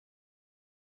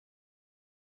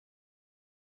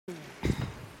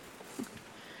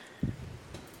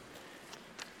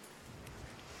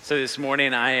So this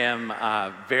morning I am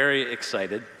very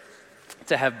excited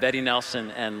to have Betty Nelson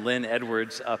and Lynn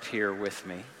Edwards up here with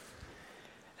me.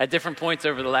 At different points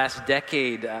over the last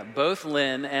decade, both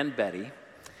Lynn and Betty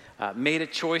made a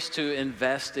choice to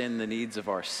invest in the needs of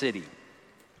our city.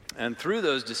 And through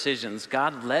those decisions,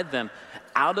 God led them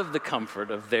out of the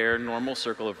comfort of their normal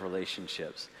circle of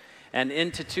relationships and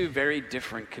into two very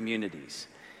different communities.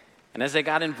 And as they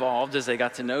got involved, as they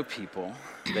got to know people,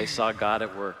 they saw God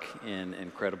at work in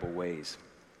incredible ways.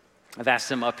 I've asked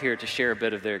them up here to share a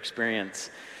bit of their experience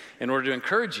in order to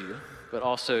encourage you, but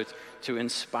also to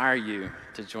inspire you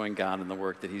to join God in the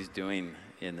work that He's doing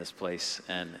in this place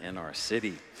and in our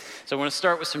city. So I want to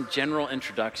start with some general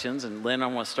introductions. And Lynn, I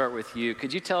want to start with you.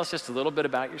 Could you tell us just a little bit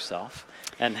about yourself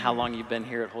and how long you've been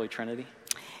here at Holy Trinity?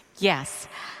 Yes.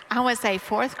 I was a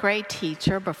fourth grade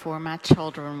teacher before my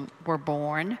children were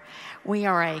born. We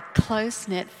are a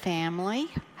close-knit family,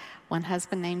 one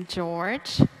husband named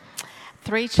George,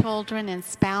 3 children and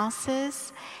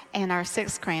spouses, and our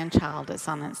 6th grandchild is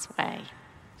on its way.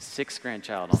 6th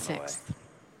grandchild on the way.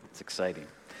 It's exciting.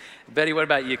 Betty, what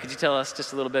about you? Could you tell us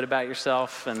just a little bit about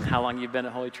yourself and how long you've been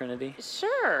at Holy Trinity?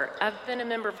 Sure. I've been a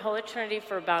member of Holy Trinity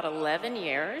for about 11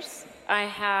 years. I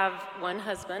have one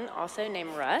husband, also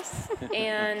named Russ,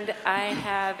 and I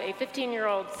have a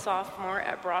 15-year-old sophomore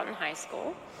at Broughton High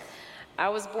School. I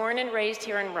was born and raised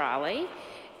here in Raleigh,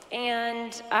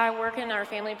 and I work in our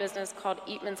family business called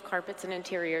Eatman's Carpets and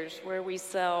Interiors, where we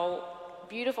sell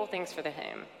beautiful things for the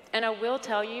home. And I will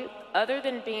tell you, other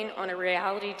than being on a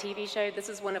reality TV show, this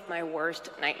is one of my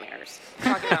worst nightmares,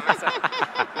 talking about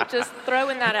myself. Just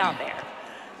throwing that out there.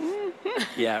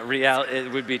 Yeah,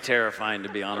 it would be terrifying to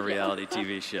be on a reality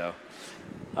TV show.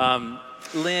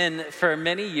 Lynn, for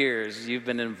many years, you've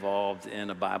been involved in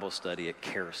a Bible study at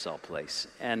Carousel Place.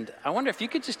 And I wonder if you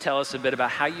could just tell us a bit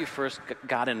about how you first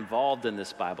got involved in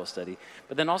this Bible study,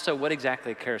 but then also what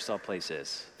exactly Carousel Place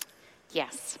is.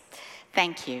 Yes.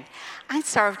 Thank you. I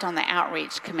served on the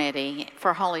outreach committee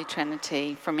for Holy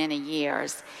Trinity for many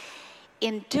years.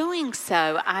 In doing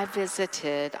so, I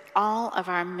visited all of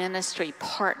our ministry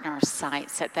partner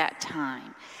sites at that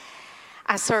time.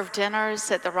 I served dinners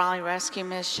at the Raleigh Rescue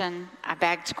Mission, I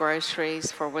bagged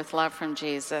groceries for With Love from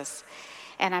Jesus,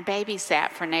 and I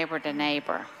babysat for Neighbor to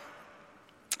Neighbor.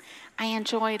 I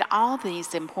enjoyed all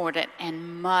these important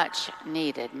and much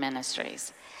needed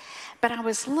ministries. But I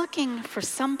was looking for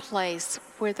some place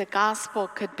where the gospel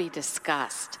could be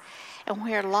discussed and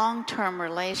where long-term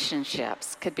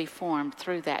relationships could be formed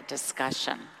through that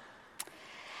discussion.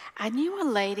 I knew a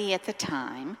lady at the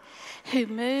time who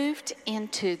moved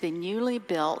into the newly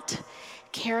built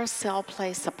Carousel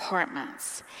Place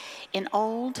apartments in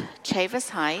old Chavis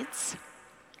Heights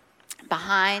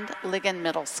behind Ligon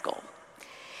Middle School.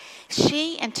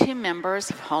 She and 2 members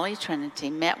of Holy Trinity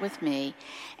met with me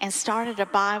and started a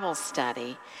Bible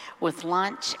study with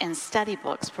lunch and study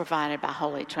books provided by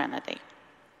Holy Trinity.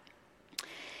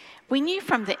 We knew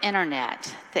from the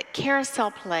internet that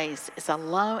Carousel Place is a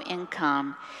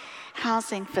low-income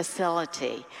housing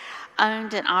facility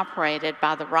owned and operated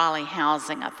by the Raleigh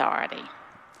Housing Authority.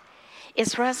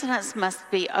 Its residents must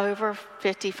be over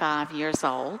 55 years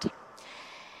old.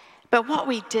 But what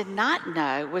we did not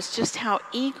know was just how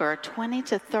eager 20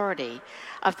 to 30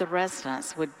 of the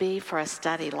residents would be for a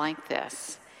study like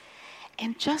this,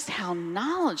 and just how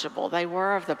knowledgeable they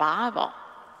were of the Bible.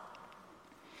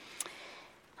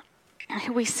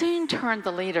 We soon turned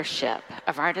the leadership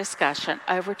of our discussion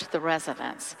over to the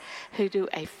residents, who do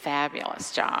a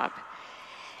fabulous job.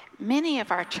 Many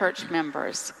of our church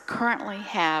members currently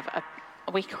have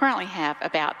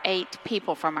about 8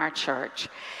 people from our church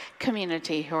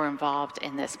community who are involved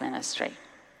in this ministry.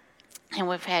 And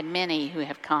we've had many who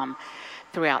have come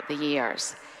throughout the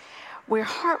years. We're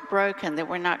heartbroken that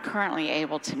we're not currently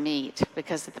able to meet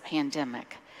because of the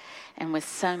pandemic, and with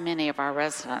so many of our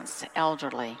residents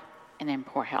elderly and in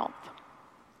poor health.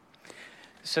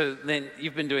 So then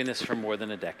you've been doing this for more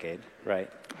than a decade, right?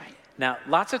 Right. Now,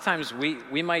 lots of times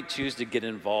we might choose to get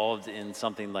involved in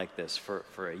something like this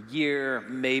for a year,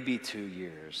 maybe 2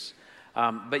 years.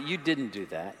 But you didn't do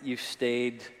that. You've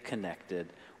stayed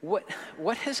connected.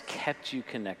 What has kept you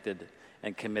connected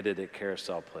and committed at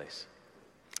Carousel Place?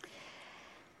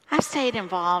 I've stayed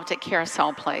involved at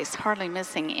Carousel Place, hardly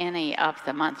missing any of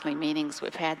the monthly meetings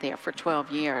we've had there for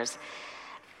 12 years.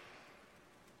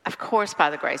 Of course,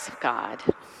 by the grace of God.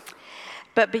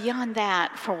 But beyond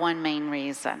that, for one main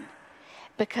reason,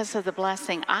 because of the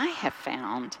blessing I have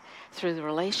found through the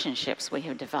relationships we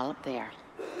have developed there.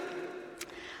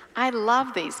 I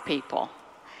love these people.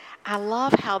 I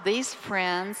love how these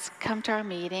friends come to our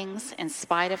meetings in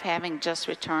spite of having just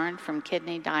returned from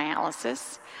kidney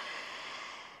dialysis,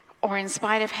 or in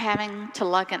spite of having to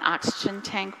lug an oxygen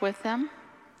tank with them,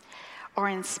 or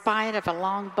in spite of a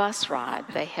long bus ride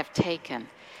they have taken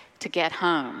to get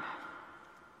home.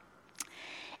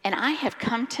 And I have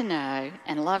come to know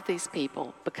and love these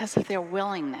people because of their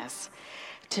willingness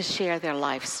to share their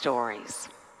life stories.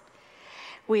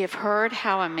 We have heard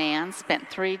how a man spent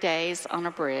 3 days on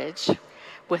a bridge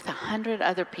with 100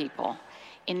 other people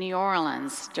in New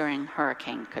Orleans during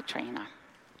Hurricane Katrina.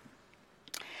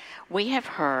 We have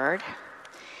heard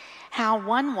how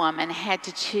one woman had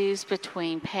to choose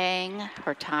between paying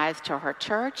her tithe to her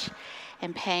church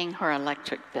and paying her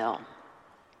electric bill.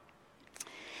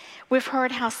 We've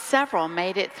heard how several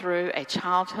made it through a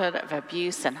childhood of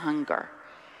abuse and hunger.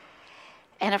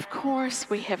 And of course,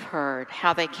 we have heard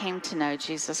how they came to know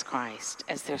Jesus Christ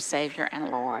as their Savior and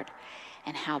Lord,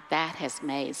 and how that has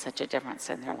made such a difference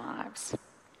in their lives.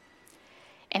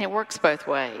 And it works both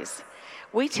ways.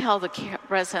 We tell the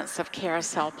residents of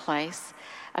Carousel Place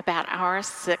about our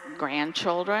sick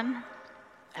grandchildren,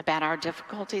 about our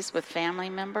difficulties with family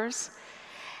members,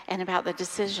 and about the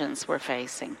decisions we're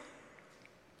facing.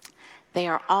 They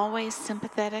are always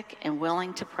sympathetic and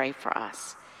willing to pray for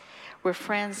us. We're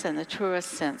friends in the truest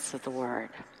sense of the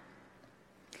word.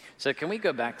 So can we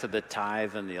go back to the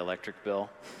tithe and the electric bill?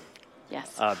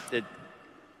 Yes.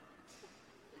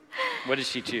 What did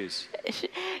she choose?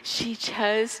 She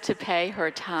chose to pay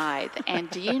her tithe. And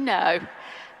do you know,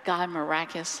 God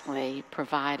miraculously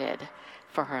provided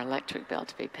for her electric bill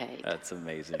to be paid. That's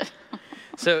amazing.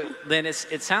 So, Lynn,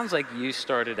 it sounds like you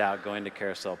started out going to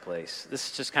Carousel Place. This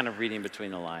is just kind of reading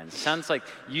between the lines. It sounds like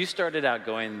you started out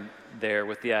going there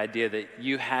with the idea that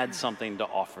you had something to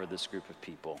offer this group of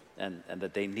people and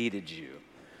that they needed you.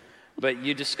 But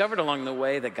you discovered along the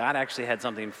way that God actually had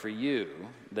something for you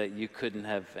that you couldn't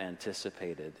have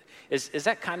anticipated. Is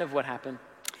that kind of what happened?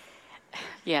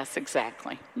 Yes,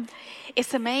 exactly.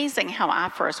 It's amazing how I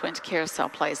first went to Carousel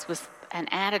Place with an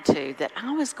attitude that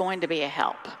I was going to be a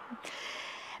help.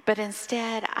 But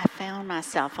instead, I found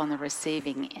myself on the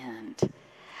receiving end.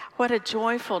 What a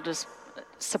joyful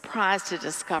surprise to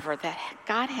discover that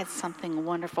God had something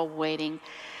wonderful waiting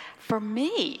for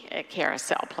me at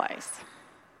Carousel Place.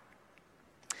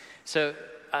 So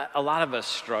a lot of us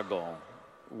struggle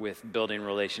with building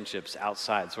relationships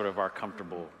outside sort of our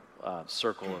comfortable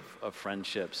circle of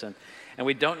friendships. And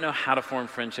we don't know how to form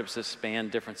friendships that span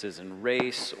differences in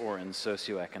race or in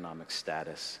socioeconomic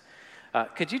status.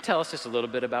 Could you tell us just a little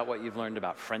bit about what you've learned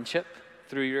about friendship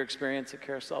through your experience at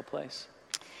Carousel Place?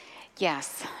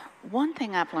 Yes. One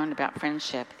thing I've learned about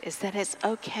friendship is that it's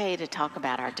okay to talk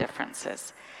about our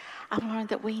differences. I've learned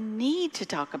that we need to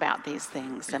talk about these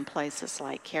things in places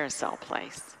like Carousel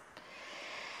Place.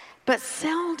 But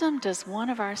seldom does one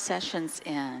of our sessions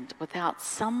end without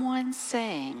someone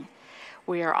saying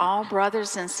we are all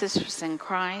brothers and sisters in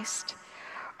Christ,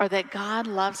 or that God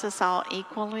loves us all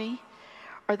equally,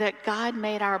 or that God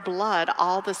made our blood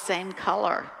all the same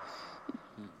color.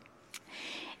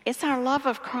 It's our love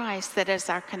of Christ that is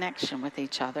our connection with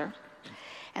each other,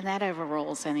 and that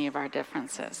overrules any of our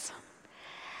differences.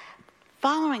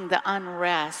 Following the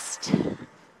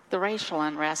racial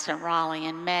unrest in Raleigh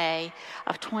in May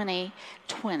of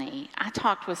 2020, I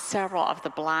talked with several of the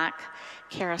Black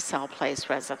Carousel Place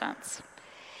residents.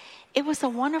 It was a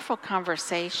wonderful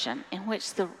conversation in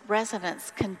which the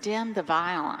residents condemned the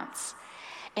violence,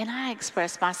 and I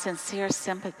expressed my sincere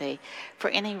sympathy for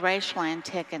any racial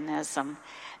antagonism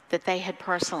that they had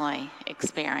personally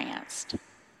experienced.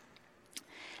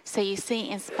 So you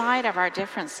see, in spite of our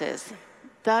differences,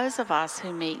 those of us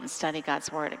who meet and study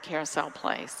God's Word at Carousel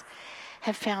Place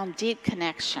have found deep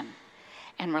connection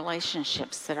and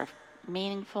relationships that are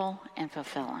meaningful and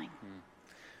fulfilling.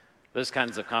 Those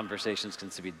kinds of conversations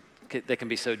they can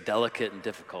be so delicate and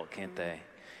difficult, can't they?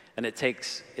 And it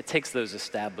takes those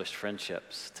established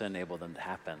friendships to enable them to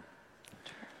happen.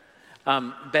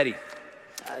 Betty,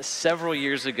 several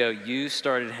years ago, you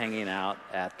started hanging out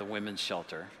at the women's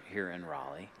shelter here in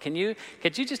Raleigh. Could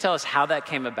you just tell us how that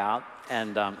came about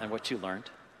and what you learned?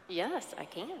 Yes, I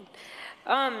can.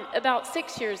 About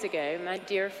 6 years ago, my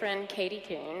dear friend Katie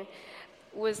Kuhn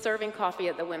was serving coffee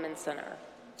at the Women's Center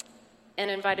and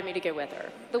invited me to go with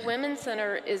her. The Women's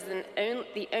Center is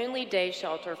the only day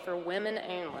shelter for women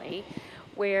only,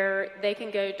 where they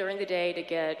can go during the day to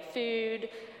get food,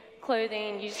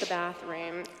 clothing, use the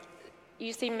bathroom.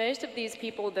 You see, most of these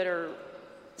people that are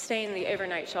staying in the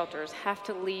overnight shelters have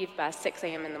to leave by 6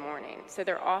 a.m. in the morning, so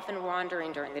they're often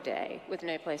wandering during the day with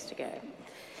no place to go.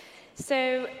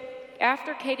 So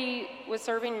after Katie was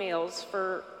serving meals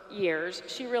for years,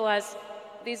 she realized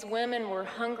these women were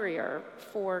hungrier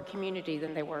for community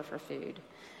than they were for food.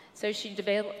 So she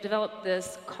developed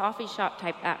this coffee shop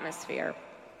type atmosphere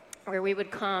where we would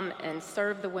come and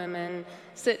serve the women,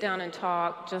 sit down and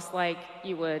talk just like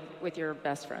you would with your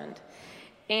best friend.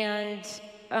 And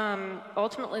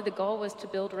ultimately the goal was to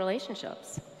build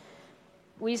relationships.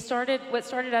 What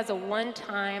started as a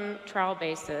one-time trial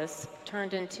basis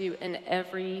turned into an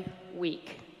every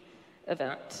week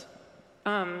event.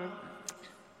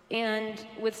 And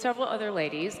with several other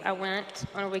ladies, I went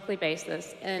on a weekly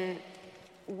basis, and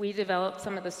we developed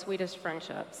some of the sweetest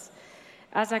friendships.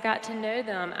 As I got to know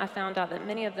them, I found out that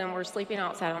many of them were sleeping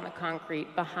outside on the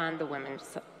concrete behind the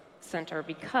women's center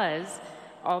because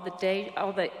all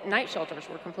the night shelters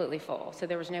were completely full, so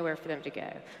there was nowhere for them to go.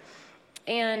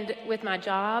 And with my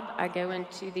job, I go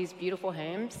into these beautiful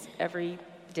homes every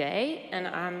day, and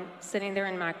I'm sitting there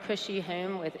in my cushy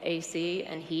home with AC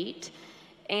and heat,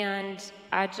 and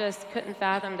I just couldn't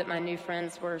fathom that my new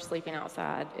friends were sleeping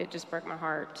outside. It just broke my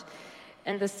heart.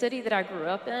 And the city that I grew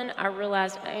up in, I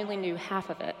realized I only knew half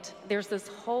of it. There's this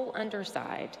whole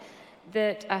underside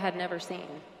that I had never seen.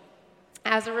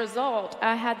 As a result,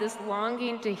 I had this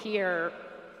longing to hear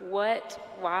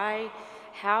why,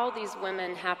 how these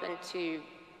women happened to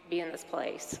be in this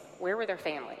place. Where were their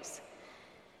families?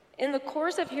 In the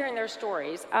course of hearing their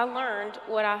stories, I learned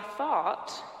what I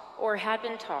thought or had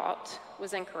been taught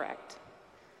was incorrect.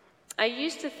 I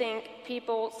used to think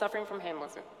people suffering from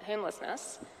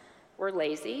homelessness were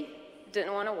lazy,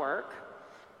 didn't want to work,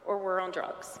 or were on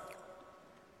drugs.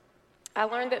 I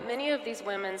learned that many of these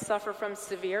women suffer from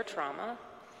severe trauma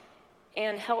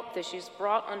and health issues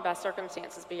brought on by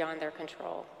circumstances beyond their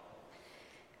control.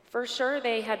 For sure,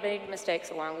 they had made mistakes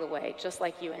along the way, just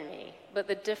like you and me, but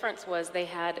the difference was they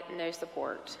had no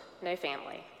support, no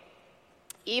family.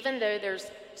 Even though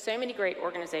there's so many great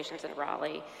organizations in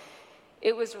Raleigh,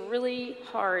 it was really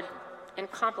hard and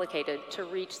complicated to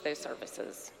reach those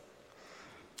services.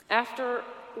 After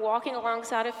walking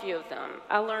alongside a few of them,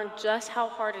 I learned just how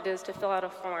hard it is to fill out a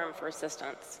form for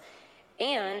assistance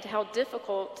and how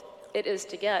difficult it is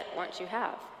to get once you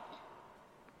have.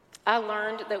 I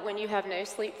learned that when you have no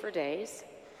sleep for days,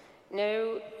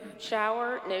 no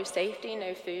shower, no safety,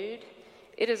 no food,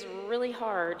 it is really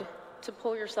hard to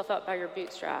pull yourself up by your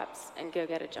bootstraps and go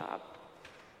get a job.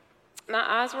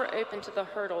 My eyes were open to the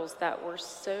hurdles that were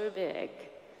so big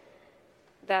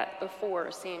that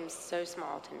before seemed so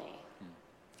small to me.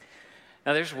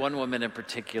 Now, there's one woman in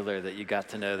particular that you got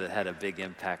to know that had a big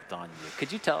impact on you.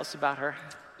 Could you tell us about her?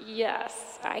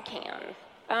 Yes, I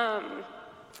can.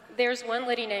 There's one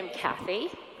lady named Kathy,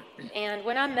 and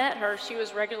when I met her, she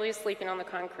was regularly sleeping on the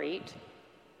concrete.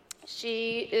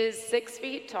 She is 6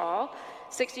 feet tall,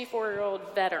 64-year-old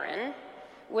veteran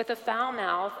with a foul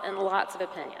mouth and lots of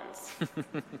opinions.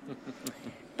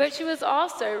 But she was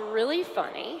also really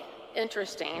funny,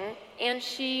 interesting, and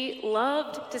she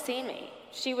loved to see me.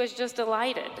 She was just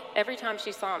delighted every time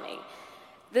she saw me.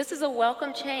 This is a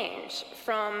welcome change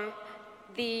from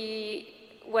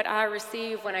what I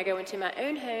receive when I go into my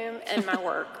own home and my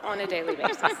work on a daily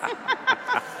basis.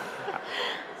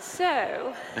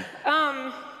 So,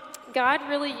 God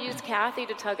really used Kathy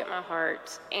to tug at my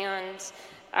heart, and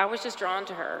I was just drawn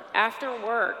to her. After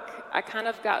work, I kind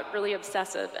of got really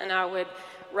obsessive, and I would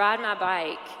ride my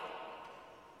bike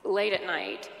late at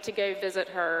night to go visit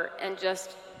her, and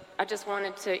I just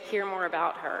wanted to hear more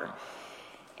about her.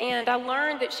 And I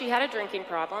learned that she had a drinking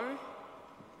problem.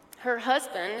 Her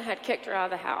husband had kicked her out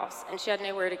of the house, and she had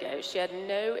nowhere to go. She had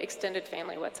no extended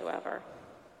family whatsoever.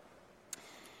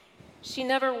 She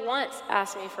never once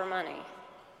asked me for money.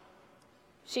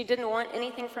 She didn't want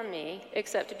anything from me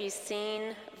except to be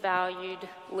seen, valued,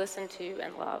 listened to,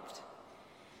 and loved.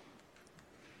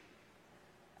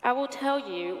 I will tell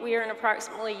you, we are in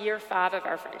approximately year 5 of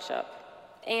our friendship,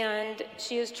 and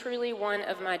she is truly one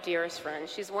of my dearest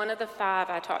friends. She's one of the 5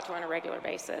 I talk to on a regular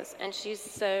basis, and she's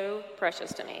so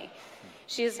precious to me.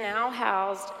 She is now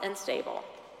housed and stable.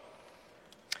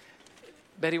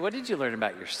 Betty, what did you learn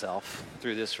about yourself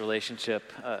through this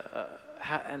relationship?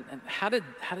 How did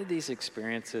these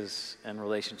experiences and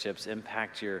relationships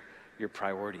impact your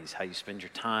priorities, how you spend your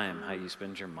time, how you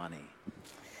spend your money?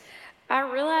 I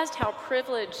realized how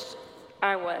privileged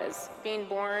I was being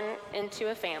born into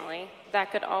a family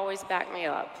that could always back me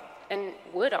up and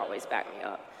would always back me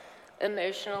up,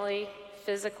 emotionally,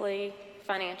 physically,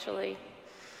 financially.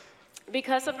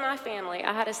 Because of my family,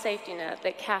 I had a safety net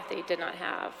that Kathy did not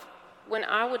have. When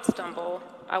I would stumble,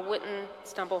 I wouldn't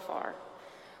stumble far.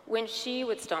 When she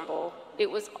would stumble, it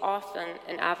was often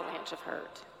an avalanche of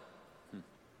hurt.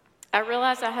 I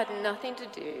realized I had nothing to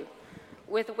do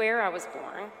with where I was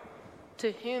born,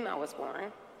 to whom I was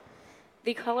born,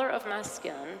 the color of my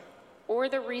skin, or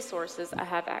the resources I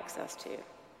have access to.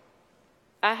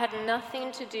 I had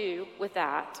nothing to do with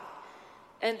that,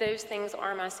 and those things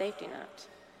are my safety net.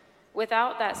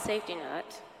 Without that safety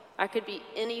net, I could be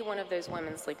any one of those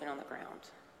women sleeping on the ground.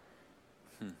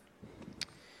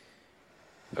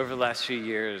 Over the last few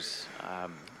years,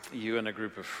 you and a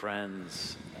group of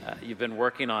friends, you've been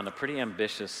working on a pretty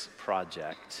ambitious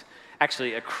project,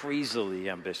 actually a crazily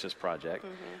ambitious project,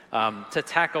 to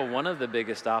tackle one of the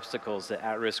biggest obstacles that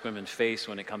at-risk women face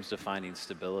when it comes to finding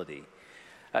stability.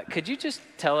 Could you just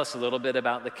tell us a little bit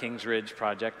about the Kings Ridge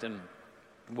project and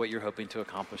what you're hoping to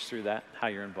accomplish through that, how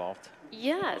you're involved?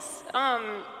 Yes.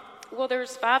 Well,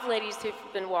 there's 5 ladies who've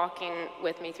been walking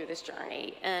with me through this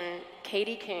journey, and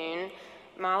Katie Kuhn,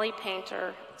 Molly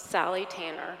Painter, Sally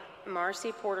Tanner,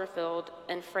 Marcy Porterfield,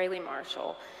 and Fraley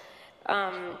Marshall.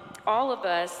 All of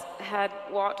us had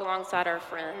walked alongside our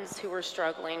friends who were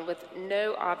struggling with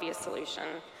no obvious solution.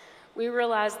 We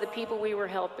realized the people we were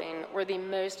helping were the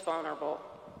most vulnerable,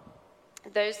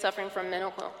 those suffering from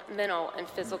mental and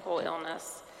physical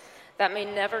illness that may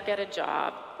never get a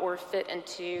job or fit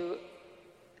into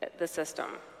the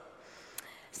system.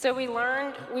 So we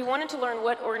wanted to learn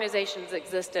what organizations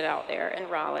existed out there in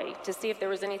Raleigh to see if there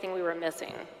was anything we were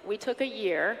missing. We took a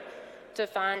year to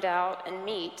find out and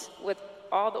meet with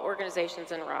all the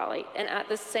organizations in Raleigh. And at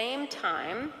the same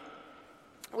time,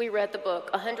 we read the book,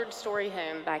 A 100-Story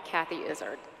Home by Kathy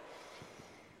Izard.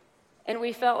 And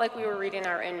we felt like we were reading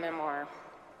our own memoir.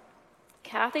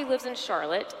 Kathy lives in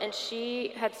Charlotte, and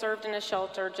she had served in a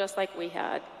shelter just like we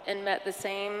had and met the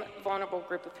same vulnerable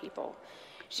group of people.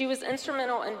 She was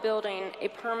instrumental in building a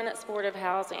permanent supportive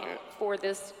housing for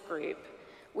this group.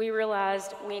 We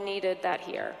realized we needed that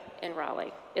here in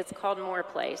Raleigh. It's called Moore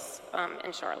Place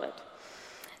in Charlotte.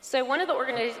 So one of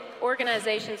the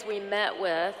organizations we met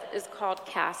with is called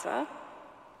CASA.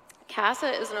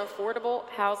 CASA is an affordable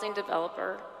housing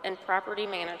developer and property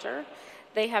manager.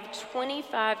 They have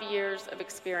 25 years of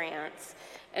experience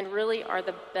and really are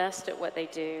the best at what they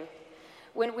do.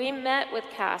 When we met with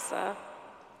CASA,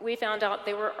 we found out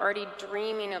they were already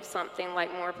dreaming of something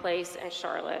like Moore Place in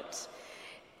Charlotte,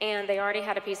 and they already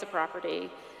had a piece of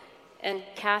property, and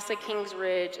CASA Kings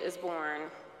Ridge is born.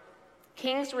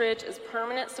 Kings Ridge is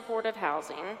permanent supportive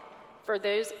housing for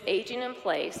those aging in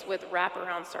place with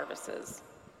wraparound services.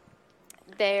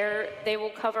 They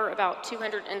will cover about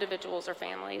 200 individuals or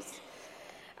families.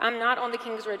 I'm not on the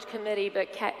Kings Ridge committee,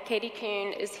 but Katie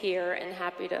Kuhn is here and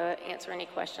happy to answer any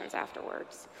questions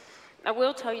afterwards. I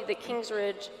will tell you that Kings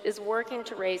Ridge is working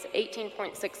to raise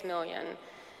 $18.6 million,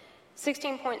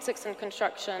 16.6 in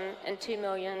construction, and $2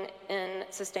 million in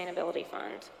sustainability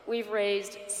fund. We've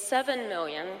raised $7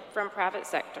 million from private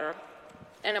sector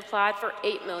and applied for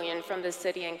 $8 million from the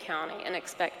city and county and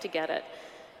expect to get it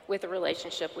with the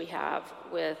relationship we have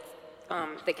with,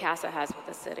 that CASA has with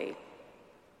the city.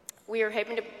 We are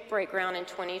hoping to break ground in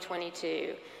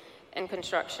 2022 and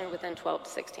construction within 12 to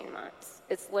 16 months.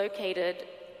 It's located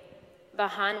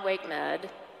behind Wake Med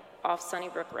off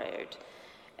Sunnybrook Road,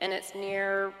 and it's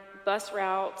near bus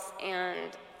routes and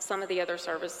some of the other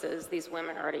services these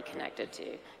women are already connected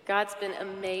to. God's been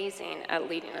amazing at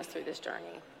leading us through this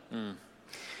journey.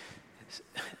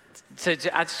 So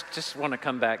I just want to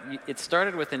come back. It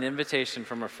started with an invitation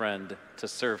from a friend to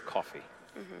serve coffee.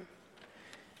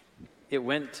 It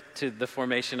went to the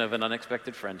formation of an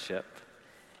unexpected friendship,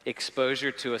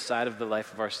 exposure to a side of the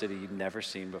life of our city you'd never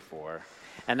seen before,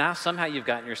 and now somehow you've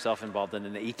gotten yourself involved in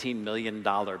an $18 million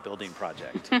building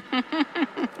project.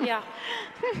 Yeah.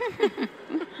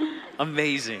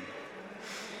 Amazing.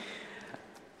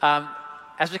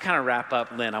 As we kind of wrap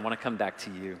up, Lynn, I want to come back to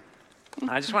you.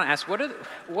 I just want to ask,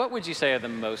 what would you say are the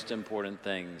most important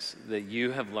things that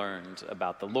you have learned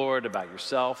about the Lord, about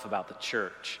yourself, about the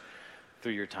church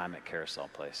through your time at Carousel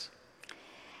Place?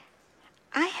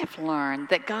 I have learned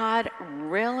that God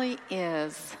really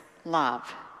is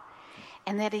love,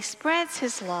 and that he spreads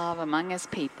his love among his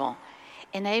people,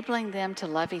 enabling them to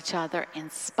love each other in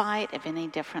spite of any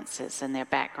differences in their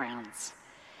backgrounds.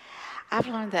 I've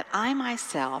learned that I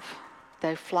myself,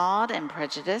 though flawed and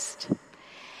prejudiced,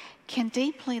 can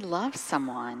deeply love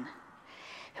someone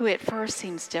who at first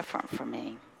seems different from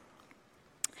me.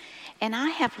 And I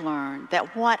have learned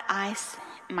that what I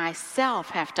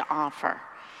myself have to offer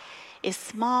is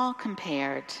small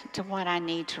compared to what I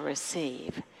need to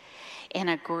receive in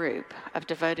a group of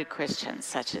devoted Christians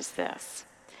such as this.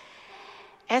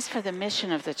 As for the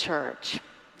mission of the church,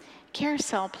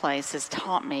 Carousel Place has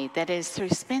taught me that it is through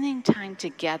spending time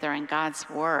together in God's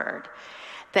Word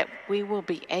that we will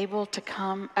be able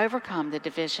to overcome the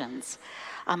divisions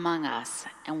among us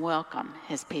and welcome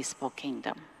his peaceful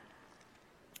kingdom.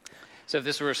 So if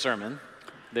this were a sermon,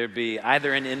 there'd be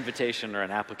either an invitation or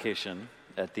an application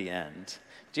at the end.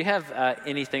 Do you have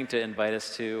anything to invite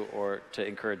us to or to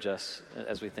encourage us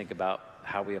as we think about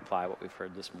how we apply what we've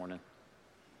heard this morning?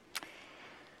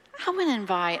 I would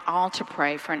invite all to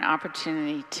pray for an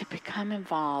opportunity to become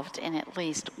involved in at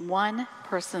least one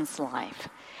person's life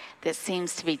that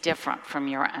seems to be different from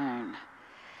your own.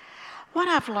 What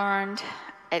I've learned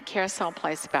at Carousel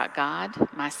Place about God,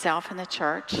 myself, and the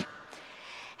church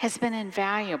has been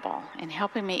invaluable in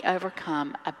helping me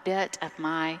overcome a bit of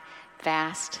my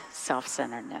vast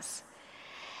self-centeredness.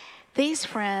 These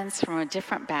friends from a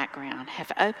different background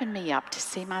have opened me up to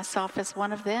see myself as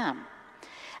one of them,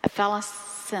 a fellow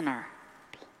sinner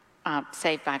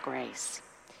saved by grace.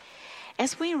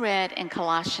 As we read in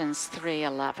Colossians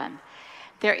 3:11,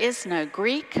 there is no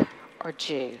Greek or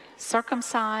Jew,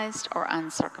 circumcised or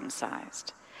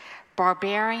uncircumcised,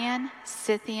 barbarian,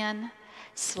 Scythian,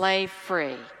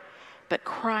 slave-free, but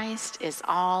Christ is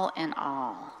all in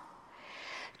all.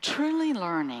 Truly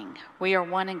learning we are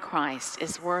one in Christ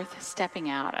is worth stepping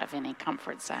out of any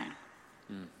comfort zone.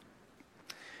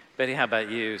 Betty, how about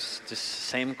you? Just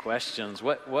same questions.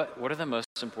 What are the most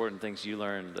important things you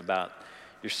learned about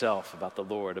yourself, about the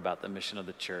Lord, about the mission of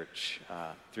the church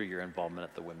through your involvement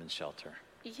at the Women's Shelter?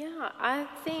 Yeah, I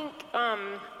think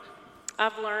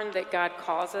I've learned that God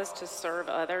calls us to serve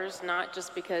others, not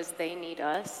just because they need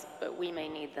us, but we may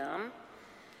need them.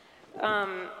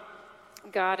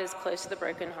 God is close to the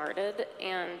brokenhearted,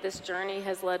 and this journey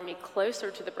has led me closer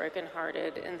to the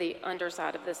brokenhearted in the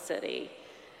underside of the city,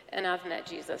 and I've met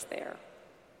Jesus there.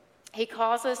 He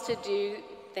calls us to do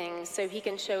things so he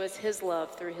can show us his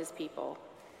love through his people.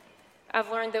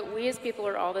 I've learned that we as people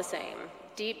are all the same.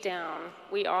 Deep down,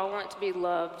 we all want to be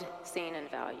loved, seen, and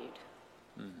valued.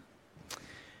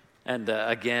 And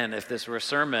again, if this were a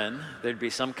sermon, there'd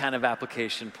be some kind of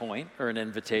application point or an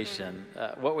invitation.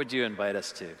 What would you invite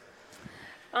us to?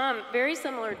 Very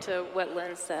similar to what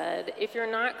Lynn said. If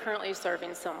you're not currently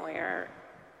serving somewhere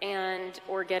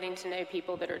or getting to know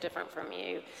people that are different from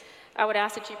you, I would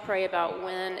ask that you pray about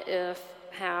when, if,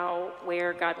 how,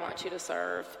 where God wants you to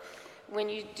serve. When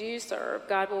you do serve,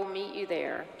 God will meet you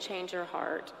there, change your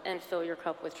heart, and fill your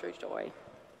cup with true joy.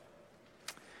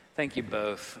 Thank you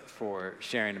both for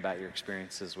sharing about your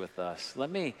experiences with us. Let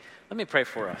me pray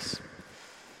for us.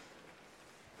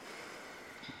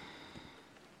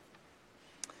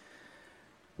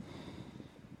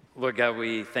 Lord God,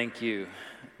 we thank you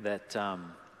that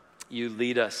you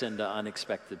lead us into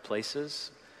unexpected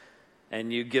places,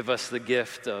 and you give us the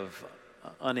gift of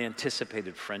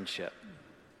unanticipated friendship.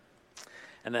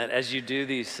 And that as you do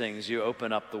these things, you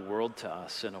open up the world to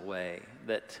us in a way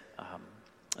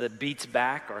that beats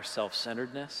back our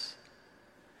self-centeredness,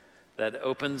 that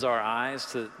opens our eyes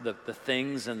to the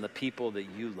things and the people that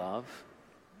you love,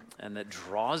 and that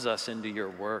draws us into your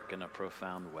work in a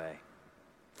profound way.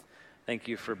 Thank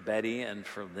you for Betty and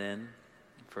for Lynn,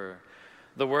 for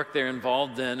the work they're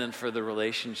involved in and for the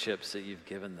relationships that you've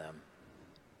given them.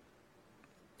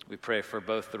 We pray for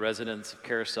both the residents of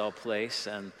Carousel Place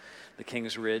and the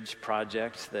Kings Ridge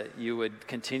Project, that you would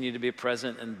continue to be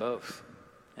present in both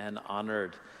and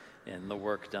honored in the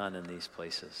work done in these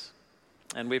places.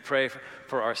 And we pray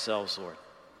for ourselves, Lord.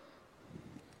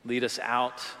 Lead us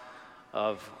out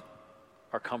of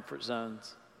our comfort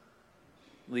zones.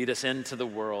 Lead us into the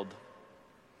world.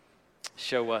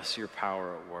 Show us your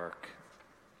power at work.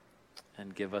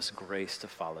 And give us grace to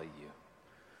follow you.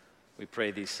 We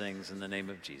pray these things in the name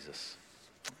of Jesus.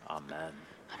 Amen.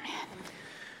 Amen.